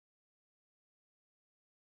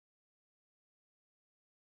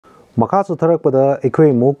Maka sutharak pada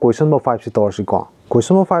ekoi mo question number 5 si tor si ko.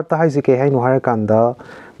 Question number 5 ta hai si ke hai no harakanda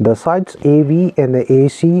the sides AB and the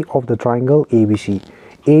AC of the triangle ABC.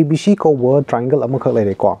 ABC ko word triangle amakhak lai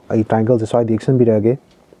re ko. Ai triangle se side direction bi rage.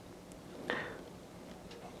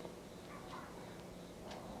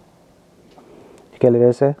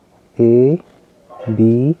 Kya se A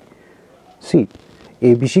B C.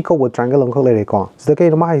 ABC ko word triangle amakhak lai re ko. Sida ke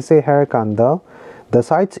no ma hai se harakanda the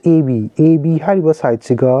sides AB hariba side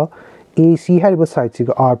siga AC hariba side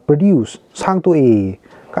siga are produced sang to A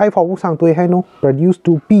kai fawu sang to A hai no produce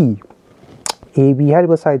to P AB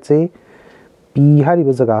hariba side se P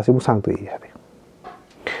hariba jaga se bu sang to A hai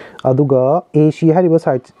aduga AC hariba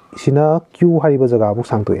side sina Q hariba jaga bu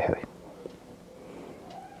sang to A hai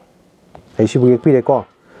ai si bu yek pi re ko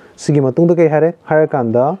sigi matung da kai hare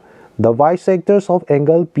harakanda the bisectors of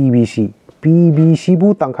angle PBC PBC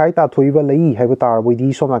bu tangkai ta thui ba lai hai ba tar boi di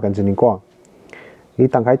soma kan jini ko ni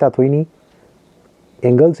tangkai ta thui ni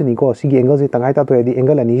angle jini ko sigi angle je tangkai ta thui di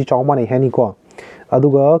angle ani ji chawma nei hani ko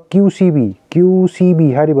aduga QCB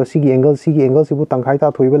hari ba sigi angle si bu tangkai ta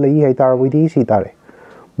thui ba lai hai tar boi di si tare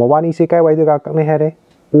mobani se kai wai da ka nei hare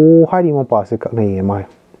o hari ma pa se ka nei mai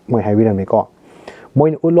hai bi ra me ko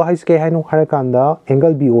moin ulo hai ske hai no har kan da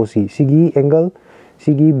angle BOC sigi angle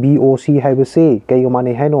Sigi BOC hai ba se kai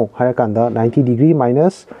mane hai no harakanda 90 degree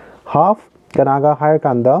minus half kanaga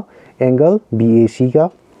harakanda angle BAC ga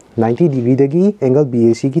 90 degree dagi angle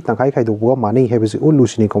BAC ki tangkai khai dobuga mane hai ba se ulu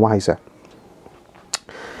sini ko ma hai sa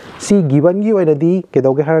si given gi oina di ke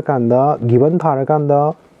doge harakanda given tharakanda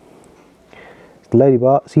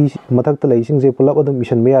laiba si mathak ta lai sing je pulap adum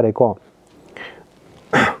mission me yare ko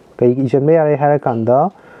kai ki mission me yare harakanda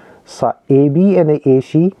sa AB and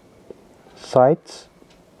AC sides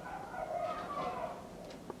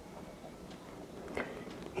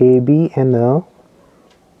AB and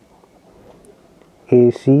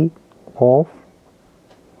AC of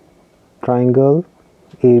triangle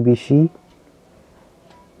ABC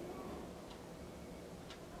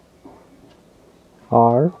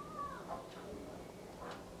are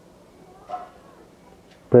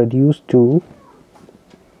produced to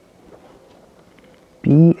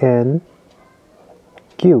P and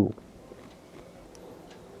Q.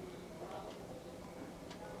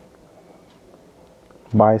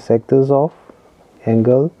 Bisectors of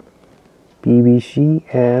angle PBC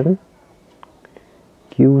and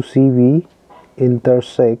QCB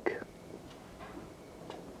intersect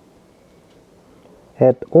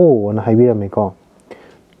at O and Hibiramico.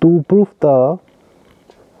 To prove the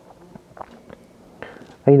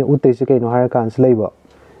angle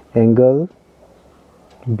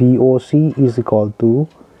BOC is equal to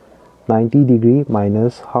 90 degree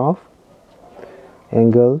minus half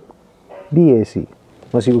angle BAC.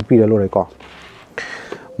 Masi upira lo re ko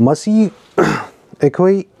masi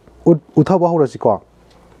ekoi utha ba hora si ko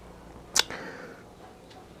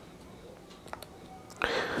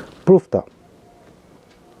proof ta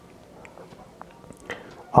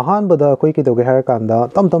ahan bada koi ke doge har kan da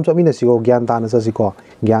tam chamina si ko gyan ta na sa si ko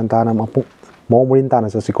gyan ta na mapu momurin ta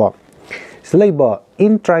na sa si ko slaiba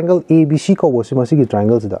in triangle ABC ko wo si masi ki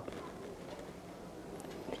triangle da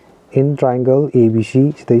in triangle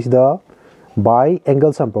ABC stage da by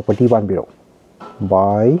angle sum property ban biro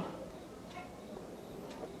by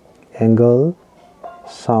angle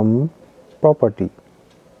sum property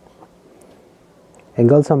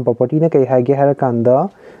na kai ha ge har kan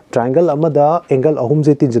da triangle amada angle ahum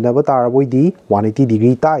je tin jana ba tar boi di 180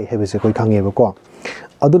 degree tai hebe se koi khange ba ko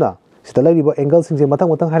aduna sita lai riba angle sing je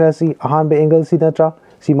matang haira si ahan be angle si na tra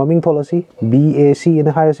si maming thola si BAC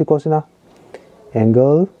ina haira si ko sina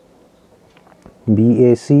angle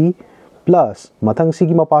BAC plus matang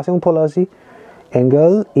sigi ma pasang thola si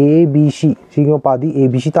angle ABC sigi ma padi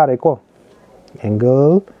ABC tare ko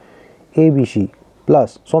angle ABC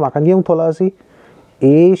plus so makan gi thola si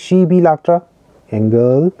ACB laktra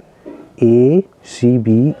angle ACB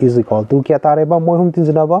is equal to kya tare ba moi hum tin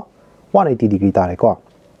jana ba 180 degree tare ko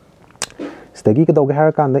stagi ka doge har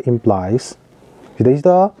kan da implies this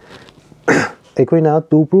the equina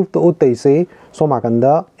to prove the utai se so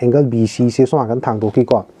makanda angle BC se so makan thang to ki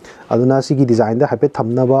ko aduna sigi design da hape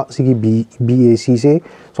thamna ba sigi BAC se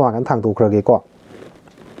so makan thang to khrage ko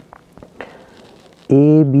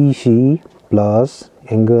ABC plus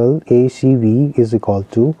angle ACB is equal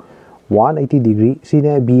to 180 degree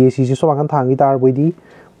sine BAC se so makan thang gi tar boi di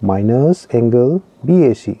minus angle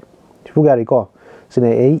BAC fu gari ko sine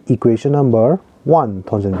a equation number 1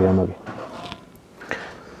 thousand bi amage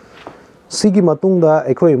sigi matung da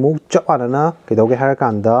ekoi mu chapana na kedoge har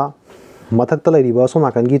kan da mathak ta lai riba so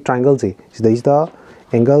makan gi triangle je sida is the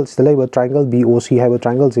angle sida lai ba triangle BOC hai ba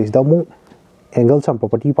triangle je sida mu angle sum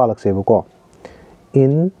property palaksebako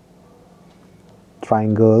in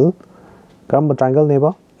triangle karamba triangle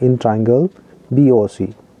neba in triangle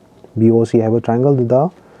BOC have a triangle duda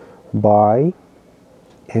by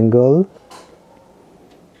angle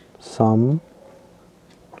sum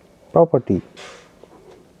property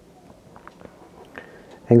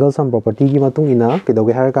angle sum property ki matung ina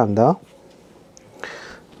kedoge har kanda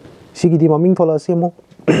sigi di maming thola si mo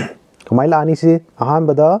kamai la ani si ahan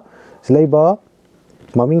bada silaiba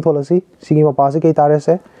maming thola si sigi ma pa se kai tare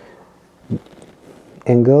se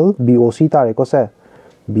angle BOC tare ko se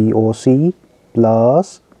BOC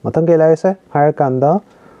plus matang kai lai se har kanda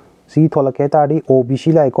si thola ke tari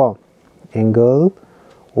OBC lai ko angle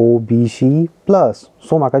OBC plus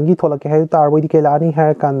so makan ki thola ke hai tar boi di kai la ni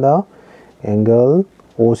har kanda angle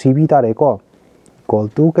OCB tare ko equal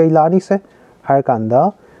to kai la ni se har kanda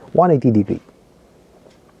 180 degree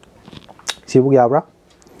sibu yabra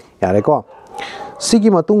yare ko sigi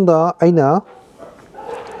matung da aina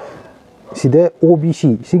side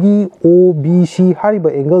OBC sigi OBC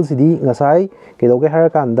hariba angle sidi ngasai kedoge har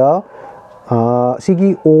kanda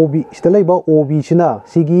sigi OB sida laiba OB sina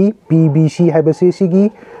sigi PBC haiba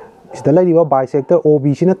sigi sida laiba bisector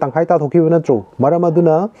OBC na tangkhai ta thoki bana tro maram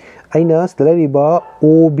aduna aina sida laiba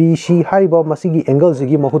OBC hariba masigi angle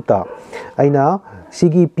sigi mahutta aina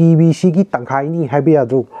sigi PBC gi tangkhai ni haiba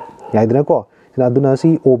yadro yaidna ko sina aduna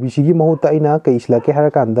si OBC gi mahutta aina kai islake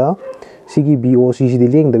har kanda sigi BOC sidi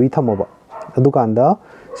leng dabi thamaba adu kanda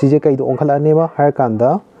sije kai do onkhala neba har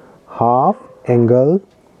kanda half angle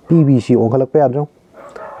PBC ongkhalak pe adro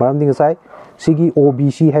maram ding sai sigi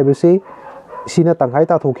OBC haibase sina tanghai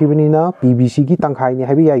ta thoki bani na PBC gi tanghai ni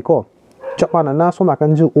haibi yai ko chapana na soma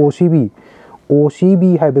kan ju OCB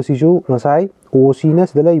haibase ju ngasai OC na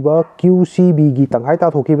sidalai ba QCB gi tanghai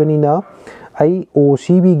ta thoki bani na ai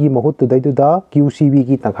OCB gi mahut tu dai tu da QCB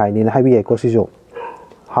gi tanghai ni na haibi yai ko si jo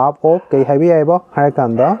half of kai haibi yai ba har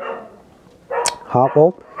kanda half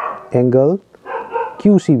of angle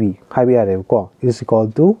QCB haibi yare ko is equal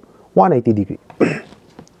to 180 degree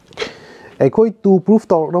ekoi to proof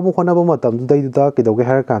tor na mo khona ba matam du dai da ke doge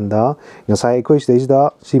har kanda ngasai ekoi stage da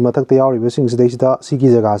si mathak te yauri besing stage da si gi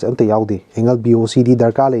jaga se ante yaudi angle BOCD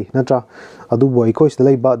darka le natra adu boy ekoi stage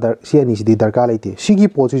lai ba dar si ani si darka le te si gi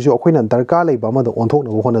pochi jo ekoi na darka le ba ma da onthok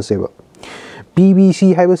na khona se ba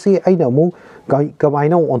PBC haiba se aina mo kamai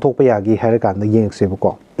na onthok pa ya gi har kanda yeng se ba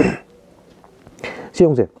ko si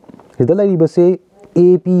ong se da lai ba se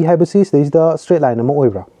AP haibase stage da straight line ama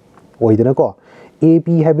oibra oidena ko AP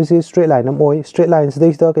haibase straight line am oi straight line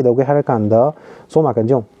stage da ke doge har kanda so ma kan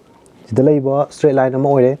jong sida leiba straight line ama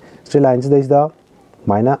oire straight line stage da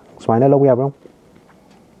minus lo ya bro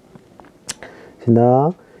sina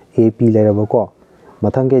AP leraba ko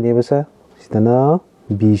mathang ke ne basa sidana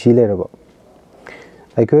BC leraba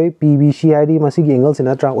aikoi PBC id masigi angle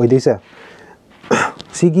sina tra oide se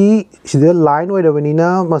sigi sida line oidabani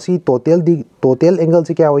na masi total angle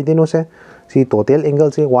se kya oide no se si total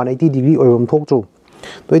angle se 180 degree oibam thok tru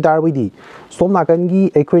toi tar boidi som nakan gi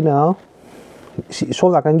ekhoina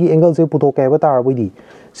som nakan gi angle se puthok kai ba tar boidi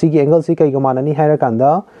sigi angle se kai ga manani haira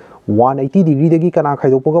kanda 180 degree dagi kana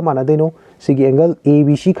khaidok ga mana deno sigi angle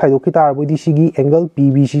ABC khaidok ki tar boidi sigi angle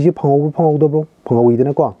PBC se phangau do phangau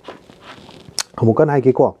idena ko hamukan hai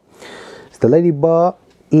ke ko stalai ba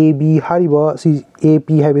AB hariba si AP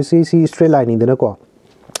haibase si straight line indana ko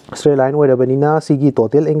straight line oirabani na sigi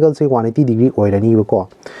total angle se 180 degree oirani ba ko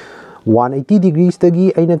 180 degrees tagi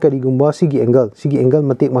aina karigumba sigi angle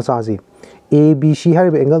matek macha se ABC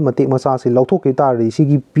hariba angle matek macha se lauthok ke tari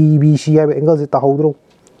sigi PBC hariba angle se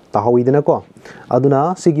tahoidana ko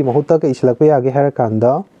aduna sigi mahutta ka islakpe age har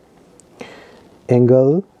kanda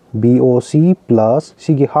angle BOC plus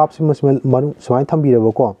sigi half manu samai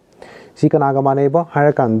thambiraba ko si kanaga mane ba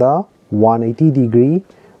har kanda 180 degree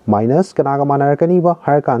minus kanaga mana kani ba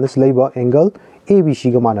har kanda slaiba angle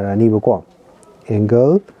ABC ga mana rani ba ko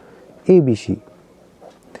angle ABC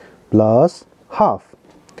plus half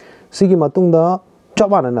sigi matung da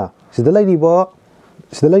chabana na sidalai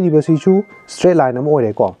riba si chu straight line am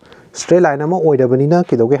oire ko straight line am oire bani na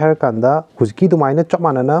kidoge har kanda huzki du minus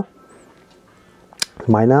chabana na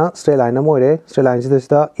minus straight line am oire straight line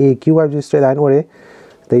sida AQ by straight line oire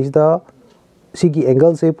there is the sigi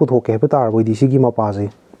angle se puthok ke patar boi di sigi mapa se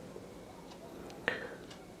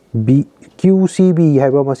QCB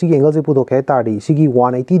haiba masigi angle se puthok ke tar di sigi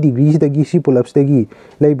 180 degrees dagi si pull-ups dagi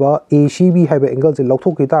leiba ACB haiba angle se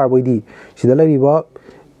lauthok ke tar boi di sida leiba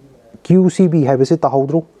QCB haiba se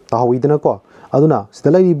tahoidna ko aduna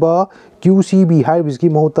sida leiba QCB haiba ki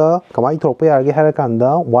mahuta kamai thorpe yarge har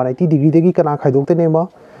kanda 180 degree dagi kana khaidok te nema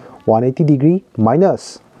 180 degree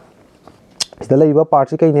minus sida laiba part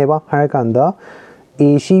se kai neba harakanda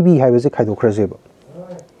ACB haibase khaidokhraseba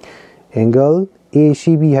angle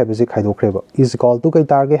ACB haibase khaidokhreba is equal to kai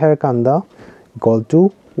target harakanda equal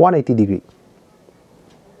to 180 degree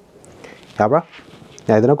yabra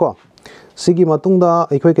yaidana ko sigi matungda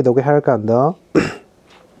ekhoi ke doge harakanda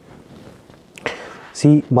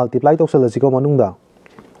si multiply toksalasi ko manungda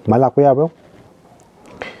malakpa yabro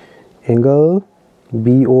angle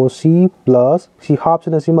BOC plus si half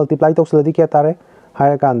sin si multiply toksaladi kya tare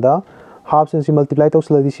harakanda half sin si multiply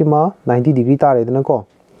toksaladi sima 90 degree tare dana ko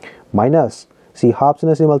minus si half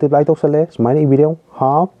sin si multiply toksale smine ibireu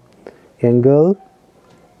half angle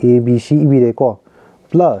ABC ibire ko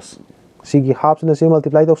plus si gi half sin si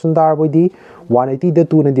multiply toksan tar boidi 180 de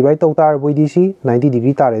 2 ne divide tok tar boidi si 90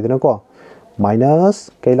 degree tare dana ko minus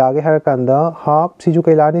kaila ge harakanda half si ju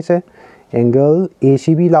kaila ni se angle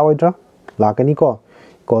ACB lawadra lakani ko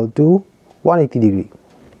equal to 180 degree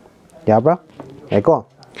yabra eko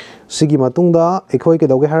sigi matungda ekhoi ke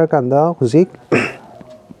doge harakanda huzik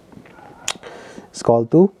equal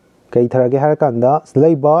to kai tharage harakanda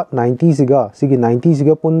slaiba 90 siga sigi 90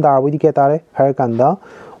 siga pun dar bodi ke tare harakanda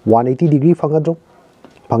 180 degree fangadro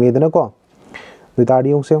phangedana ko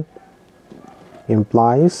ditari yong se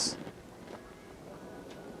implies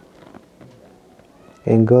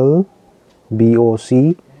angle BOC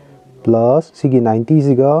plus sigi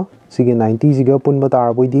 90 siga pun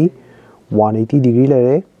batar boidi 180 degree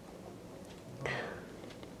lere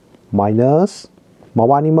minus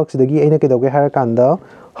mawani max dagi aina ke doge harakanda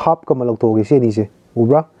half ka malok thoge se ni se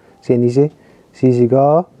ubra se ni se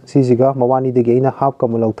siga mawani dagi aina half ka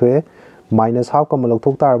malok thoe minus half ka malok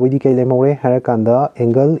thok tar boidi kai lemore harakanda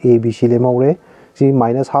angle ABC lemore si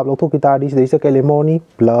minus half lok thok ki tar di se se kai lemoni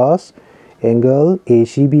plus angle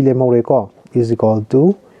ACB lemore ko is equal to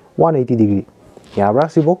 180 degree yabra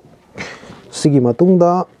sibo sigi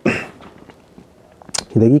matungda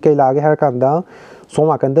hidagi kai lage harakanda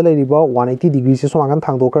soma kanda leriba 180 degree se soma kan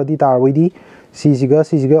thangdo kradi tar boidi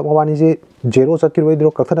siga mawani se 0 sakir boidi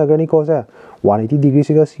ro kathana gani ko se 180 degree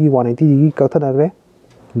siga si 180 degree kathana gre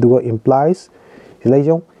dugo implies silai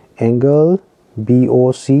jong angle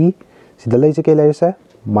BOC sidalai se kai lai se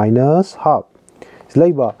minus half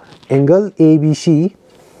silai ba angle ABC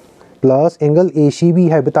plus angle ACB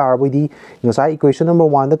hai batar boidi ngasai equation number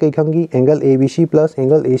 1 da kai khangi angle ABC plus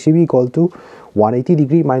angle ACB equal to 180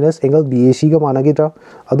 degree minus angle BAC ga mana ge tra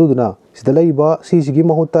aduduna sidalai ba si sigi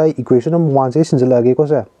mahutai equation number 1 se sinjala ge ko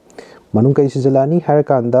se manung kai sinjalani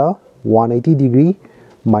harakanda 180 degree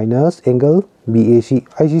minus angle BAC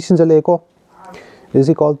ai si sinjale ko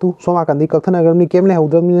is equal to soma kandi kakthana garmi kemle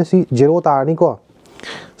hodramni si 0 tarni ko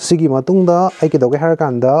sigi matungda ai ke doge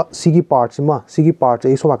harakanda sigi part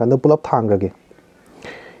ai soma kanda pull up thangrage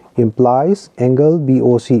implies angle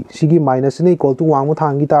BOC sigi minus ne equal to 1 mu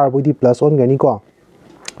thangi tar boidi plus on gani ko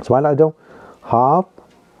smile la jong half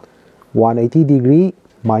 180 degree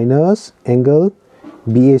minus angle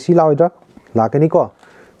BAC laidra lakani ko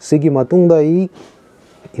sigi matungda I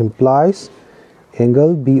implies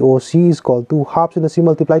angle BOC is equal to half sin si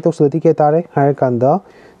multiply to slati ke tare harakanda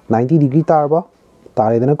 90 degree tarba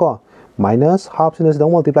tare dana ko minus half sin da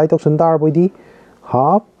multiply to sun tar boidi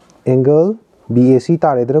half angle BAC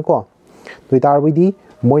tare dana ko to tar boidi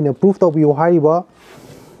moina proof to bi hariba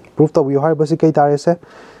se kai tare se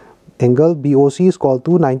angle BOC is equal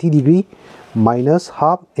to 90 degree minus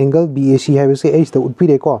half angle BAC have se h da utpi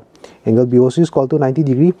re ko angle BOC is equal to 90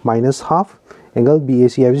 degree minus half angle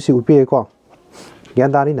BAC have se utpi re ko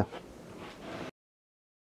gyan dani na